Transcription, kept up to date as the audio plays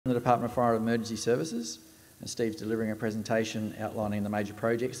the Department of Fire and Emergency Services, and Steve's delivering a presentation outlining the major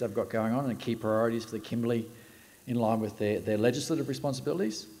projects they've got going on and key priorities for the Kimberley in line with their legislative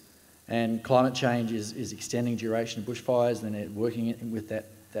responsibilities. And climate change is extending duration of bushfires, and they're working with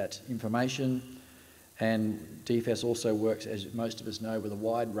that information. And DFES also works, as most of us know, with a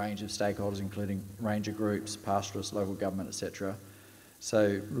wide range of stakeholders, including ranger groups, pastoralists, local government, etc.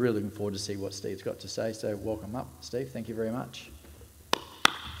 So really looking forward to see what Steve's got to say. So welcome up, Steve. Thank you very much.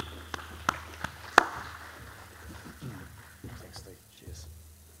 Thanks, Steve. Cheers.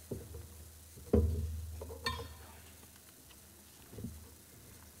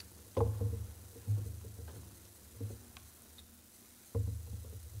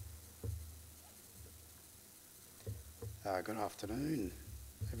 Good afternoon,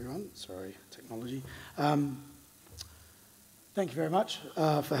 everyone. Sorry, technology. Thank you very much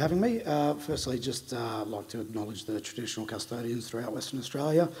for having me. Firstly, just like to acknowledge the traditional custodians throughout Western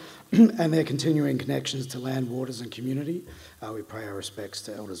Australia and their continuing connections to land, waters and community. We pay our respects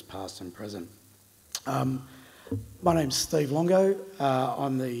to elders past and present. My name's Steve Longo.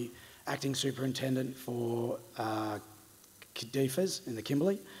 I'm the Acting Superintendent for DFES in the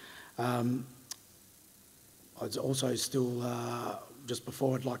Kimberley. I'd also still, just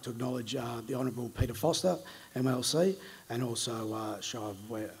before, I'd like to acknowledge the Honourable Peter Foster, MLC, and also Shire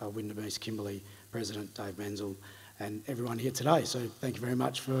of Wyndham East Kimberley President Dave Menzel, and everyone here today. So thank you very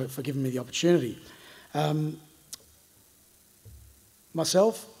much for giving me the opportunity.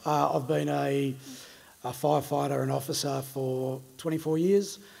 Myself, I've been a firefighter and officer for 24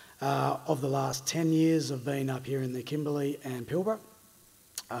 years. Of the last 10 years, I've been up here in the Kimberley and Pilbara.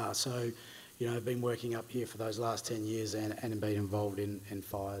 You know, I've been working up here for those last 10 years and been involved in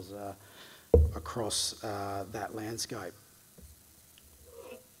fires across that landscape.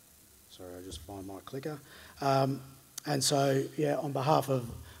 Sorry, I just find my clicker. And so, yeah, on behalf of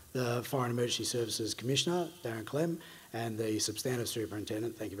the Fire and Emergency Services Commissioner, Darren Clem, and the Substantive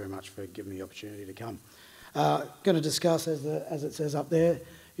Superintendent, thank you very much for giving me the opportunity to come. Going to discuss, as it says up there,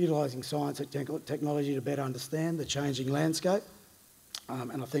 utilising science and technology to better understand the changing landscape.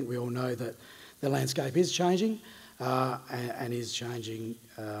 And I think we all know that the landscape is changing and is changing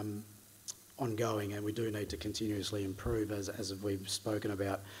ongoing, and we do need to continuously improve, as we've spoken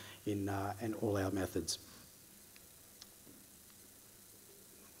about in all our methods.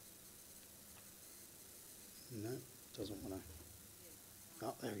 No, doesn't want to.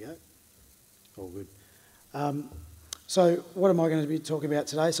 Oh, there we go. All good. So what am I going to be talking about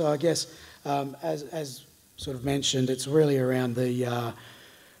today? So I guess, as sort of mentioned, it's really around the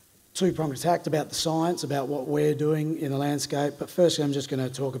two-pronged attack, about the science, about what we're doing in the landscape. But firstly, I'm just going to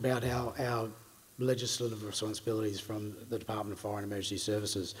talk about our legislative responsibilities from the Department of Fire and Emergency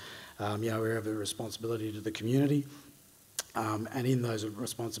Services. You know, we have a responsibility to the community, and in those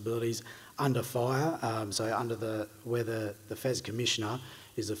responsibilities, under fire, so under where the FES Commissioner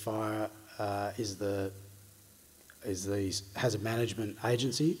is the fire, has a management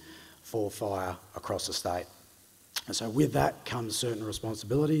agency for fire across the state. And so with that comes certain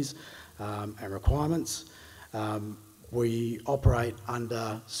responsibilities and requirements. We operate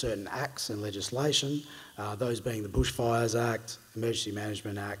under certain acts and legislation, those being the Bushfires Act, Emergency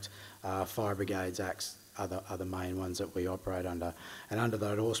Management Act, Fire Brigades Acts are the main ones that we operate under. And under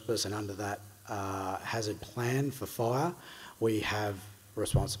that auspice and under that hazard plan for fire, we have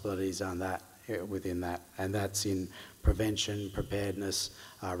responsibilities on that, within that, and that's in prevention, preparedness,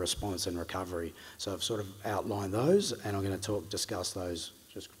 response and recovery. So I've sort of outlined those, and I'm going to discuss those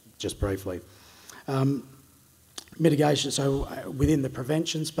just briefly. Mitigation, so within the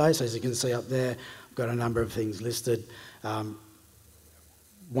prevention space, as you can see up there, I've got a number of things listed.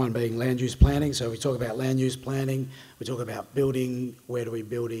 One being land use planning. So we talk about land use planning, we talk about building, where do we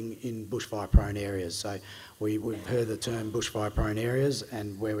building in bushfire prone areas. So we've heard the term bushfire prone areas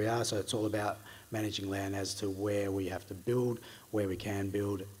and where we are, so it's all about managing land as to where we have to build, where we can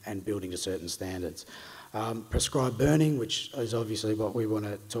build, and building to certain standards. Prescribed burning, which is obviously what we want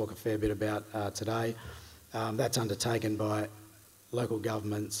to talk a fair bit about today. That's undertaken by local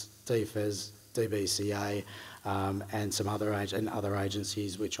governments, DFES, DBCA, and some other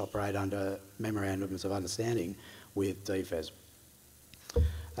agencies which operate under memorandums of understanding with DFES.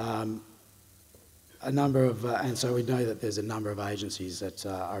 And so we know that there's a number of agencies that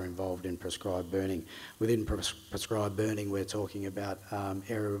are involved in prescribed burning. Within prescribed burning, we're talking about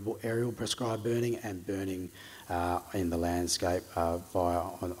aerial prescribed burning and burning in the landscape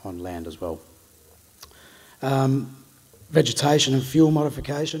on land as well. Vegetation and fuel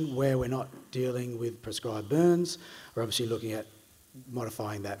modification, where we're not dealing with prescribed burns. We're obviously looking at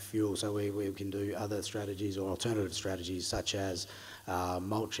modifying that fuel, so we can do other strategies or alternative strategies such as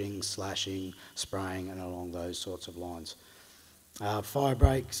mulching, slashing, spraying, and along those sorts of lines. Fire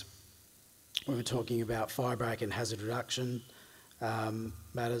breaks, when we're talking about fire break and hazard reduction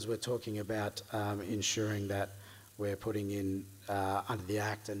matters, we're talking about ensuring that we're putting in under the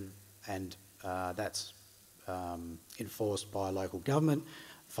Act, and that's enforced by local government,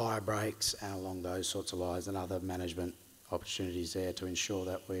 fire breaks and along those sorts of lines, and other management opportunities there to ensure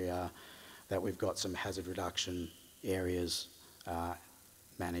that we've got some hazard reduction areas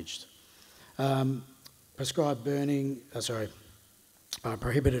managed. Prescribed burning,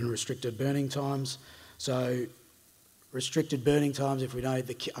 prohibited and restricted burning times. So restricted burning times, if we know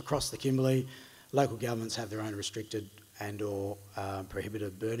across the Kimberley, local governments have their own restricted and or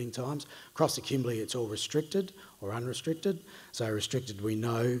prohibited burning times. Across the Kimberley, it's all restricted or unrestricted. So restricted, we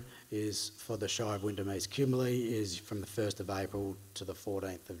know, is for the Shire of Wyndham East Kimberley is from the 1st of April to the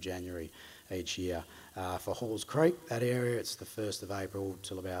 14th of January each year. For Halls Creek, that area, it's the 1st of April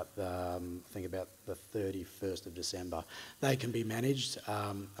till about, I think about the 31st of December. They can be managed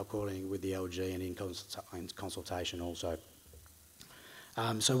according with the LG and in consultation also.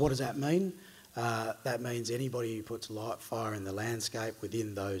 So what does that mean? That means anybody who puts fire in the landscape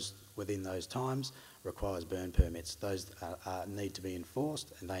within those times requires burn permits. Those need to be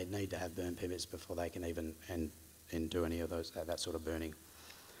enforced, and they need to have burn permits before they can even do any of those that sort of burning.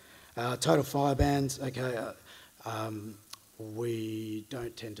 Total fire bans. Okay, we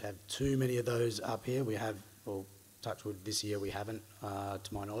don't tend to have too many of those up here. We have, well, touch wood, this year we haven't,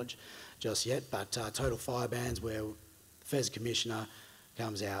 to my knowledge, just yet. But total fire bans, where the FES Commissioner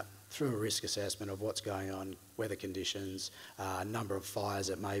comes out through a risk assessment of what's going on, weather conditions, number of fires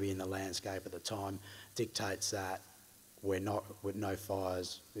that may be in the landscape at the time, dictates that with no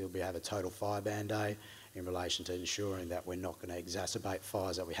fires, we'll have a total fire ban day in relation to ensuring that we're not going to exacerbate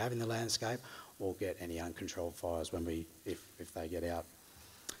fires that we have in the landscape or get any uncontrolled fires if they get out.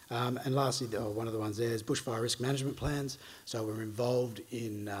 And lastly, one of the ones there is bushfire risk management plans. So we're involved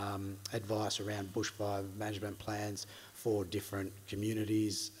in advice around bushfire management plans for different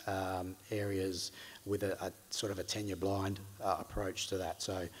communities, areas with a sort of a tenure blind approach to that.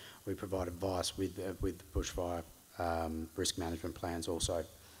 So we provide advice with bushfire risk management plans also.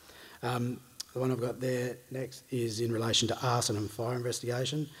 The one I've got there next is in relation to arson and fire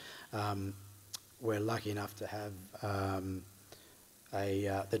investigation. We're lucky enough to have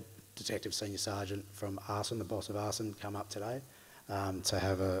the Detective Senior Sergeant from arson, the boss of arson, come up today to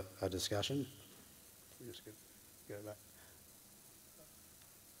have a discussion. Just go back.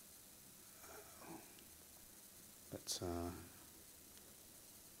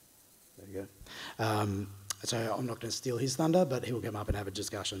 There you go. So I'm not going to steal his thunder, but he'll come up and have a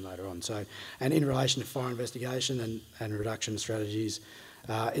discussion later on. So, and in relation to fire investigation and reduction strategies,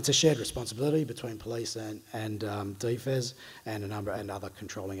 it's a shared responsibility between police and DFES and a number and other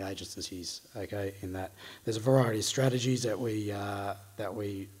controlling agencies. Okay, in that there's a variety of strategies that we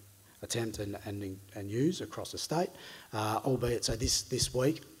attempt and use across the state, albeit so this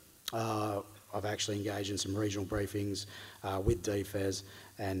week. I've actually engaged in some regional briefings with DFES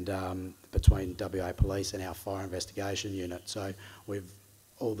and between WA Police and our fire investigation unit. So we've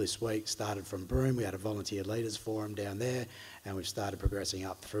all this week started from Broome. We had a volunteer leaders forum down there, and we've started progressing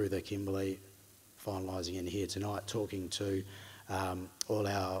up through the Kimberley, finalising in here tonight, talking to all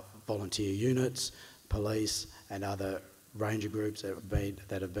our volunteer units, police and other ranger groups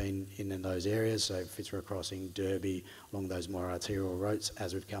that have been in those areas, so Fitzroy Crossing, Derby, along those more arterial routes,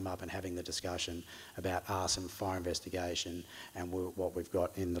 as we've come up and having the discussion about arson, fire investigation and what we've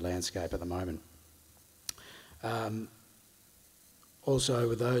got in the landscape at the moment. Also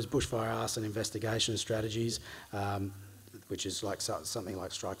with those bushfire arson investigation strategies, which is like something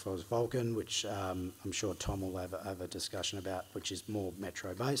like Strike Force Vulcan, which I'm sure Tom will have a discussion about, which is more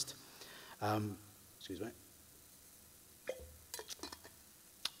metro based. Excuse me.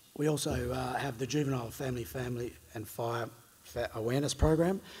 We also have the Juvenile Family and Fire Awareness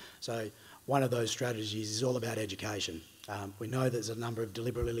Program. So one of those strategies is all about education. We know there's a number of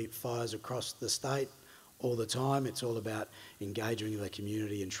deliberately lit fires across the state all the time. It's all about engaging the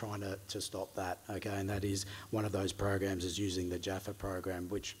community and trying to stop that, okay? And that is one of those programs is using the JAFFA program,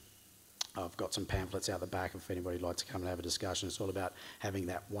 which I've got some pamphlets out the back if anybody would like to come and have a discussion. It's all about having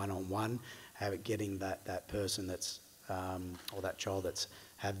that one-on-one, getting that person that's, or that child that's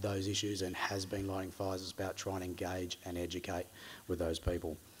had those issues and has been lighting fires. It's about trying to engage and educate with those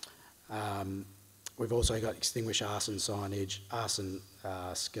people. We've also got extinguish arson signage, arson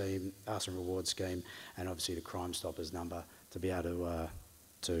scheme, arson reward scheme, and obviously the Crime Stoppers number to be able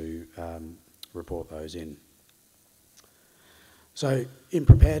to report those in. So in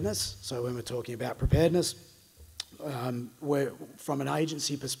preparedness, so when we're talking about preparedness, from an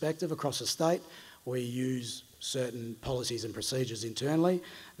agency perspective across the state, we use certain policies and procedures internally.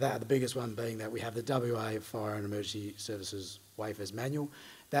 That the biggest one being that we have the WA Fire and Emergency Services Wayfarers Manual.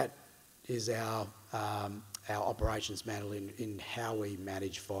 That is our operations manual in how we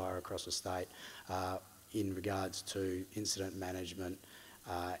manage fire across the state in regards to incident management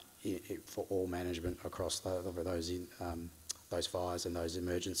for all management across those fires and those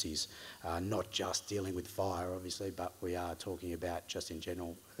emergencies. Not just dealing with fire, obviously, but we are talking about just in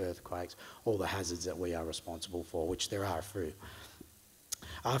general earthquakes, all the hazards that we are responsible for, which there are a few.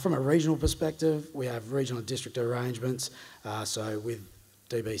 From a regional perspective, we have regional and district arrangements. So with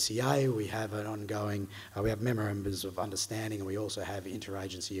DBCA, we have an ongoing, we have memorandums of understanding, and we also have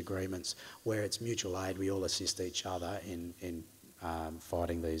interagency agreements where it's mutual aid. We all assist each other in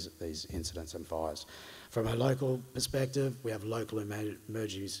fighting these incidents and fires. From a local perspective, we have local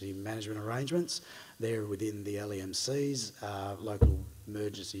emergency management arrangements. They're within the LEMCs, local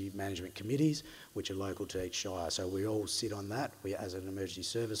emergency management committees, which are local to each shire. So we all sit on that as an emergency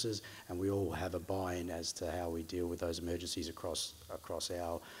services, and we all have a buy-in as to how we deal with those emergencies across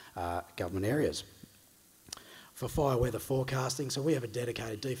our government areas. For fire weather forecasting, so we have a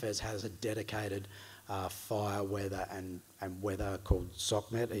dedicated, DFES has a dedicated fire weather and weather called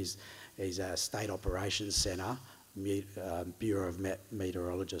SOCMET. He's a state operations centre, Bureau of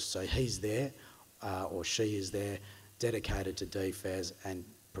Meteorologists. So he's there, or she is there, dedicated to DFES and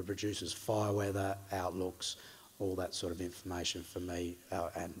produces fire weather, outlooks, all that sort of information for me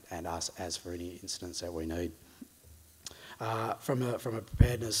and us as for any incidents that we need. From a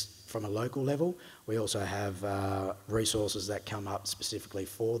preparedness, from a local level, we also have resources that come up specifically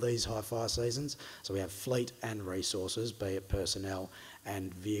for these high fire seasons. So we have fleet and resources, be it personnel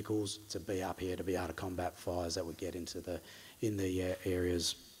and vehicles, to be up here to be able to combat fires that would get into in the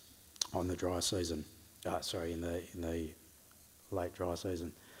areas on the dry season. In the late dry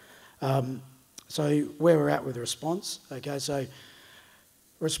season. So where we're at with response. Okay, so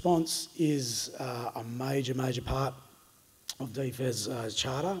response is a major part of DFES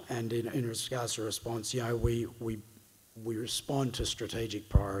charter, and in regards to response, you know, we respond to strategic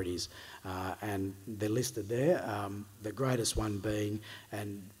priorities, and they're listed there. The greatest one being,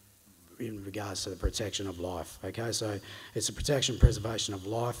 and in regards to the protection of life. Okay, so it's the protection, preservation of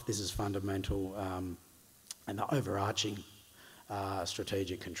life. This is fundamental, and the overarching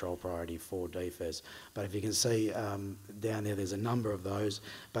strategic control priority for DFES. But if you can see down there, there's a number of those,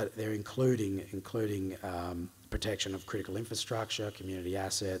 but they're including protection of critical infrastructure, community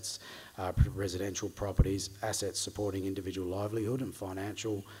assets, residential properties, assets supporting individual livelihood and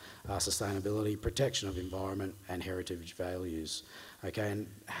financial sustainability, protection of environment and heritage values. Okay, and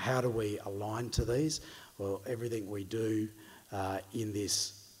how do we align to these? Well, everything we do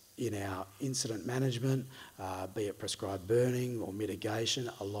in our incident management, be it prescribed burning or mitigation,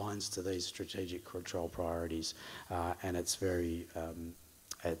 aligns to these strategic control priorities, and it's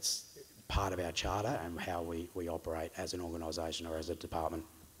it's part of our charter and how we operate as an organisation or as a department.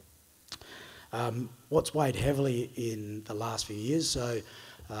 What's weighed heavily in the last few years, so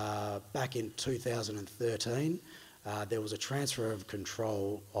back in 2013, there was a transfer of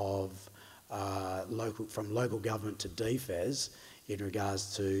control of from local government to DFES in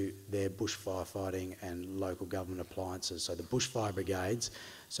regards to their bushfire fighting and local government appliances. So the bushfire brigades,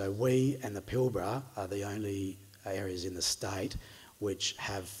 so we and the Pilbara are the only areas in the state which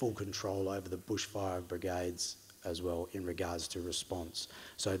have full control over the bushfire brigades as well in regards to response.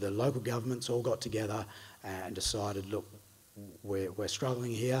 So the local governments all got together and decided, look, we're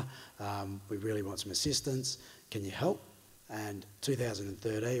struggling here, we really want some assistance, can you help? And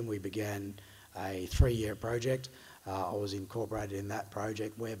 2013 we began a 3-year project. I was incorporated in that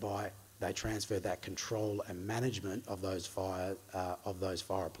project whereby they transferred that control and management of those fire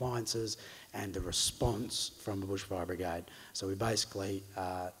appliances and the response from the bushfire brigade. So we basically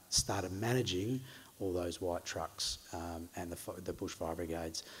started managing all those white trucks and the bushfire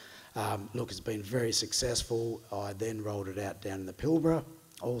brigades. Look, it's been very successful. I then rolled it out down in the Pilbara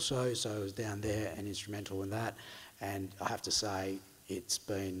also, so I was down there and instrumental in that. And I have to say, it's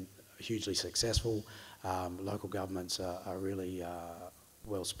been hugely successful. Local governments are really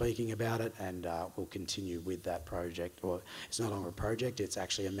well speaking about it, and we'll continue with that project. Or it's no longer a project, it's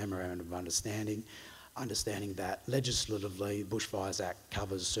actually a memorandum of understanding that legislatively Bushfires Act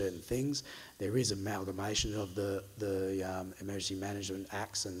covers certain things. There is amalgamation of the Emergency Management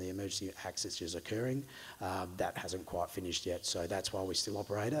Acts and the Emergency Acts which is occurring. That hasn't quite finished yet, so that's why we still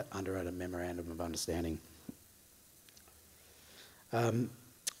operate it under a memorandum of understanding.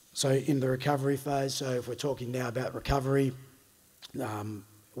 So in the recovery phase, so if we're talking now about recovery,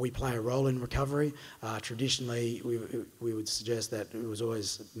 We play a role in recovery. Traditionally, we would suggest that it was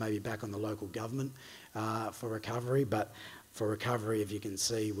always maybe back on the local government for recovery, but for recovery, if you can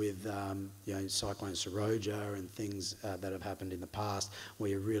see with Cyclone Seroja and things that have happened in the past,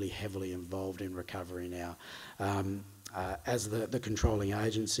 we are really heavily involved in recovery now. As the controlling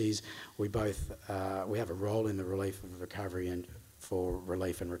agencies, we have a role in the relief of recovery and for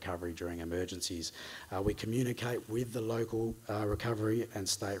relief and recovery during emergencies. We communicate with the local recovery and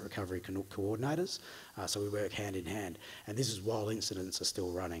state recovery coordinators, so we work hand in hand. And this is while incidents are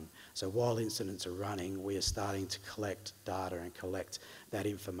still running. So while incidents are running, we are starting to collect data and collect that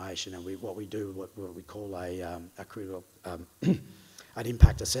information, and what we call a critical, an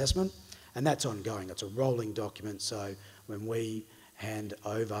impact assessment, and that's ongoing. It's a rolling document, so when we hand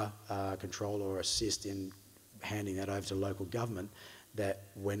over control or assist in handing that over to local government, that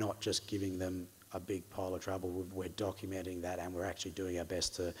we're not just giving them a big pile of trouble, we're documenting that and we're actually doing our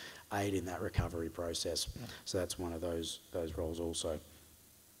best to aid in that recovery process. Yeah. So that's one of those roles also.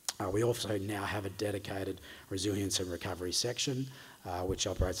 We also now have a dedicated resilience and recovery section, which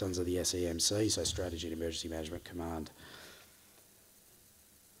operates under the SEMC, so Strategy and Emergency Management Command.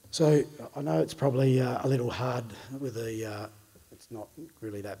 So I know it's probably a little hard with the it's not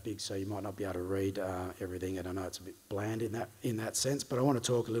really that big, so you might not be able to read everything, and I know it's a bit bland in that sense, but I want to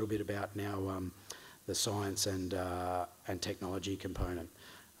talk a little bit about now the science and technology component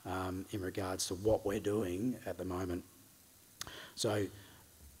in regards to what we're doing at the moment. So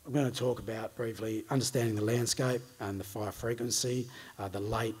I'm going to talk about briefly understanding the landscape and the fire frequency, the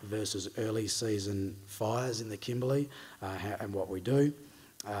late versus early season fires in the Kimberley and what we do.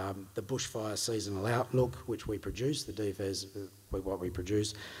 The bushfire seasonal outlook, which we produce, the DFES, what we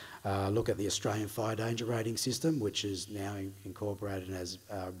produce. Look at the Australian Fire Danger Rating System, which is now incorporated and has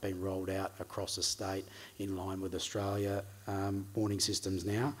been rolled out across the state in line with Australia warning systems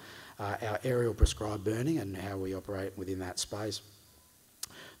now. Our aerial prescribed burning and how we operate within that space.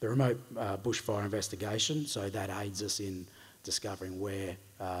 The remote bushfire investigation, so that aids us in discovering where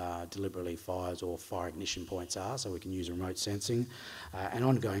deliberately fires or fire ignition points are, so we can use remote sensing, and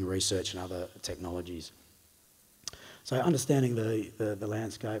ongoing research and other technologies. So understanding the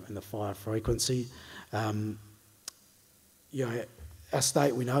landscape and the fire frequency, our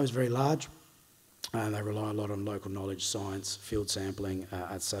state we know is very large. They rely a lot on local knowledge, science, field sampling,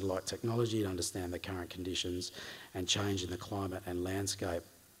 and satellite technology to understand the current conditions and change in the climate and landscape.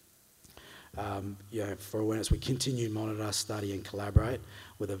 For awareness, we continue to monitor, study and collaborate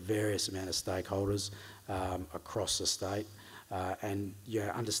with a various amount of stakeholders across the state.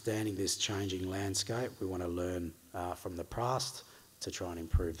 Understanding this changing landscape, we want to learn from the past to try and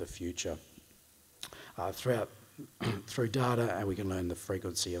improve the future. Through data, we can learn the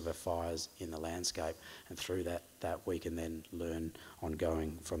frequency of the fires in the landscape, and through that we can then learn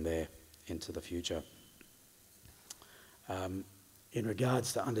ongoing from there into the future. In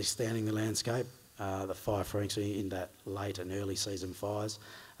regards to understanding the landscape, the fire frequency in that late and early season fires,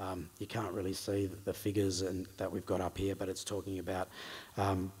 you can't really see the figures that we've got up here, but it's talking about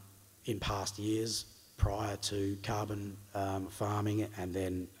in past years prior to carbon farming, and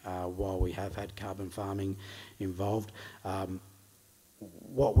then while we have had carbon farming involved, how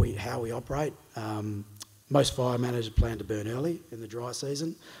we operate. Most fire managers plan to burn early in the dry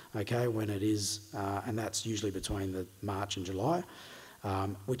season, okay, when it is, and that's usually between the March and July,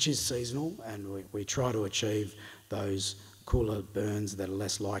 which is seasonal, and we try to achieve those cooler burns that are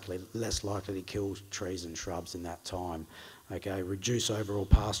less likely to kill trees and shrubs in that time. Okay, reduce overall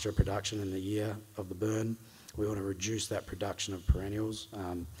pasture production in the year of the burn. We want to reduce that production of perennials,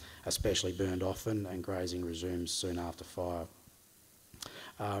 especially burned often, and grazing resumes soon after fire.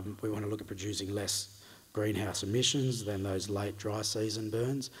 We want to look at producing less greenhouse emissions than those late dry season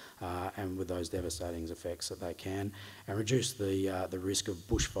burns, and with those devastating effects that they can, and reduce the risk of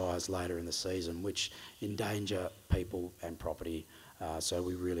bushfires later in the season, which endanger people and property. So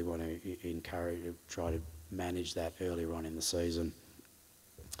we really want to try to manage that earlier on in the season.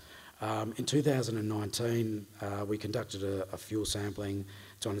 In 2019, we conducted a fuel sampling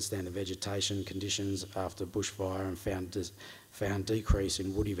to understand the vegetation conditions after bushfire, and found decrease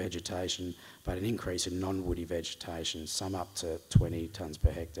in woody vegetation, but an increase in non-woody vegetation, some up to 20 tonnes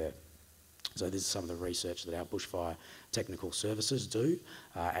per hectare. So this is some of the research that our bushfire technical services do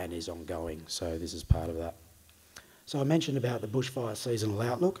and is ongoing, so this is part of that. So I mentioned about the bushfire seasonal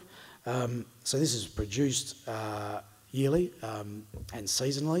outlook. So this is produced yearly and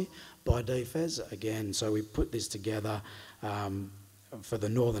seasonally by DFES. Again, so we put this together for the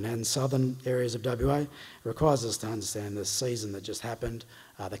northern and southern areas of WA. It requires us to understand the season that just happened,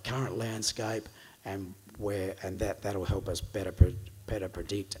 the current landscape, and that'll help us better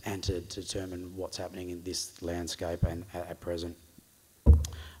predict and to determine what's happening in this landscape and at present.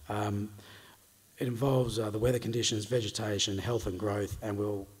 It involves the weather conditions, vegetation, health and growth,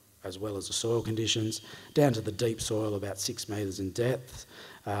 and as well as the soil conditions, down to the deep soil about 6 metres in depth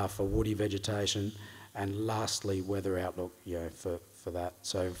for woody vegetation, and lastly weather outlook, for that.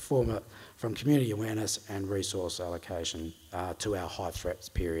 So from community awareness and resource allocation to our high threats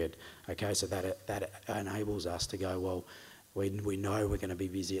period. Okay, so that enables us to go, well, we know we're going to be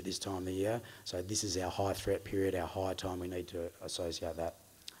busy at this time of the year, so this is our high threat period, our high time, we need to associate that.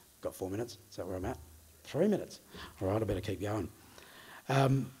 Got 4 minutes, is that where I'm at? 3 minutes. All right, I better keep going.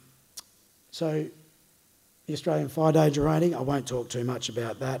 So the Australian Fire Danger Rating, I won't talk too much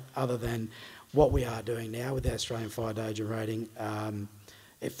about that other than what we are doing now with the Australian Fire Danger Rating.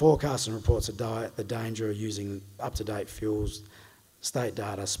 It forecasts and reports the danger of using up-to-date fuels, state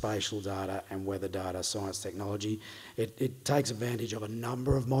data, spatial data and weather data, science technology. It takes advantage of a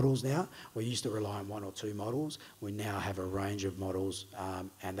number of models now. We used to rely on 1 or 2 models. We now have a range of models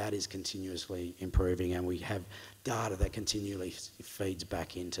and that is continuously improving, and we have data that continually feeds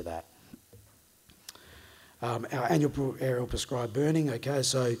back into that. Our annual aerial prescribed burning, okay,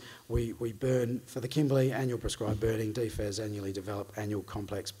 so we burn, for the Kimberley annual prescribed burning, DFES annually develop annual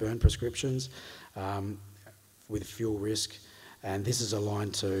complex burn prescriptions with fuel risk, and this is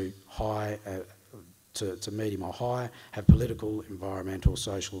aligned to high, to medium or high, have political, environmental,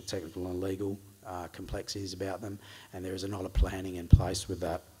 social, technical and legal complexities about them, and there is a lot of planning in place with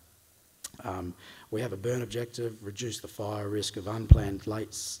that. We have a burn objective, reduce the fire risk of unplanned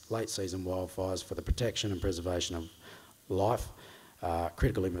late season wildfires for the protection and preservation of life,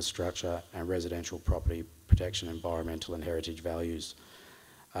 critical infrastructure and residential property protection, environmental and heritage values.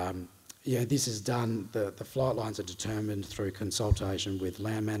 This is done, the flight lines are determined through consultation with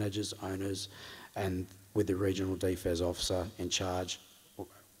land managers, owners and with the regional DFES officer in charge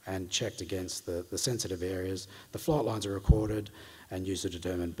and checked against the sensitive areas. The flight lines are recorded and used to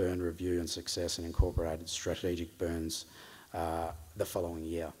determine burn review and success and incorporated strategic burns the following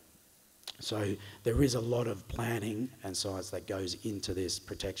year. So there is a lot of planning and science that goes into this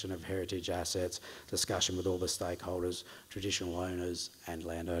protection of heritage assets, discussion with all the stakeholders, traditional owners and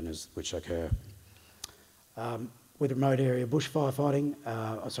landowners which occur. With remote area bushfire fighting,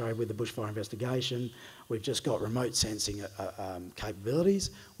 with the bushfire investigation, we've just got remote sensing capabilities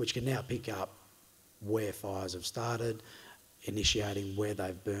which can now pick up where fires have started, initiating where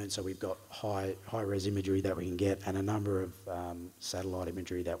they've burned, so we've got high-res imagery that we can get and a number of satellite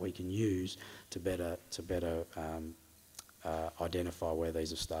imagery that we can use to better identify where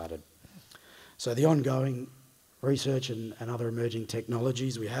these have started. So the ongoing research and other emerging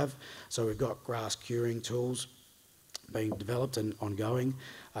technologies we have, so we've got grass curing tools being developed and ongoing.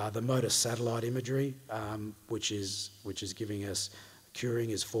 The MODIS satellite imagery, which is giving us, curing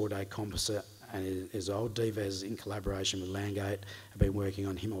is 4-day composite and is old. DFES in collaboration with Landgate have been working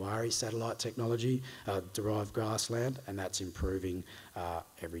on Himawari satellite technology, derived grassland, and that's improving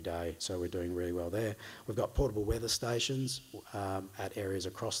every day, so we're doing really well there. We've got portable weather stations at areas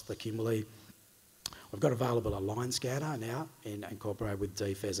across the Kimberley. We've got available a line scanner now incorporated with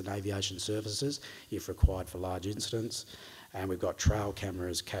DFES and aviation services if required for large incidents. And we've got trail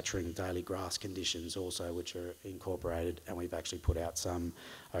cameras capturing daily grass conditions also, which are incorporated, and we've actually put out some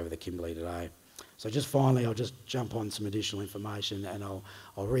over the Kimberley today. So just finally, I'll just jump on some additional information, and I'll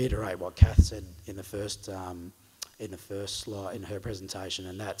reiterate what Kath said in the first slide in her presentation,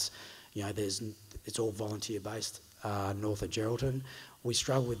 and that's, it's all volunteer based north of Geraldton. We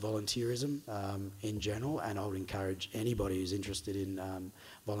struggle with volunteerism in general, and I would encourage anybody who's interested in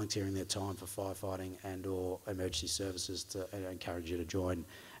volunteering their time for firefighting and or emergency services to encourage you to join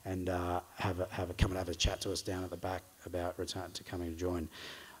and come and have a chat to us down at the back about return to coming to join.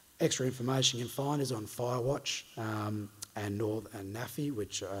 Extra information you can find is on Firewatch and NAFI,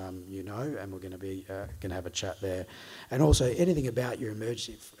 which and we're going to be have a chat there. And also anything about your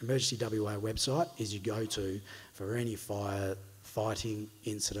emergency WA website is your go-to for any fire fighting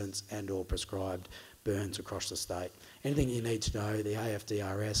incidents and or prescribed burns across the state. Anything you need to know, the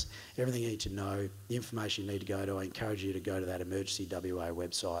AFDRS, everything you need to know, the information you need to go to, I encourage you to go to that emergency WA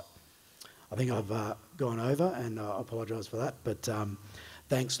website. I think I've gone over, and I apologise for that, but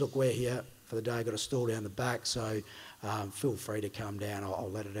thanks. Look, we're here for the day. I've got a stall down the back, so feel free to come down.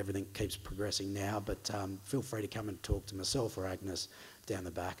 I'll let everything keeps progressing now, but feel free to come and talk to myself or Agnes down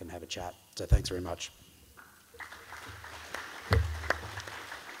the back and have a chat. So thanks very much.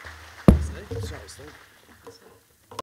 Sorry, Steve.